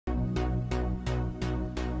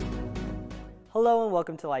Hello and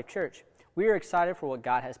welcome to Life Church. We are excited for what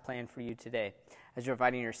God has planned for you today. As you're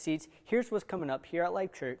finding your seats, here's what's coming up here at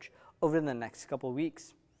Life Church over the next couple of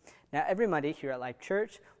weeks. Now, every Monday here at Life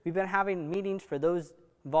Church, we've been having meetings for those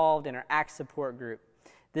involved in our ACT support group.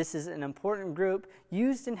 This is an important group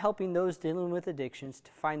used in helping those dealing with addictions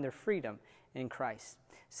to find their freedom in Christ.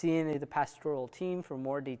 See any of the pastoral team for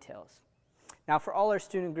more details. Now, for all our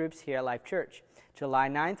student groups here at Life Church, July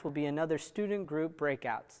 9th will be another student group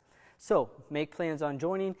breakouts. So, make plans on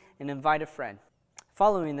joining and invite a friend.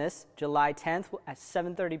 Following this, July 10th at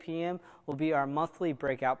 7:30 p.m. will be our monthly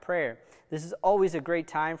breakout prayer. This is always a great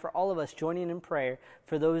time for all of us joining in prayer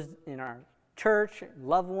for those in our church,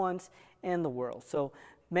 loved ones, and the world. So,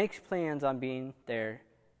 make plans on being there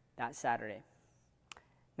that Saturday.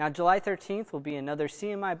 Now, July 13th will be another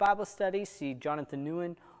CMI Bible study. See Jonathan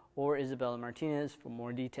Nguyen or Isabella Martinez for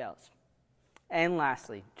more details. And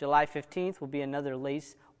lastly, July 15th will be another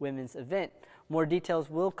Lace Women's event. More details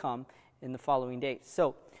will come in the following dates,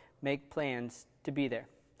 so make plans to be there.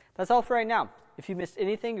 That's all for right now. If you missed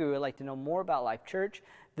anything or would like to know more about Life Church,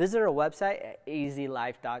 visit our website at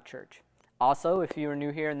azlife.church. Also, if you are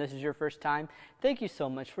new here and this is your first time, thank you so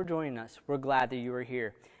much for joining us. We're glad that you are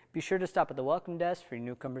here. Be sure to stop at the welcome desk for your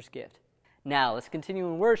newcomer's gift. Now, let's continue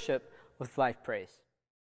in worship with Life Praise.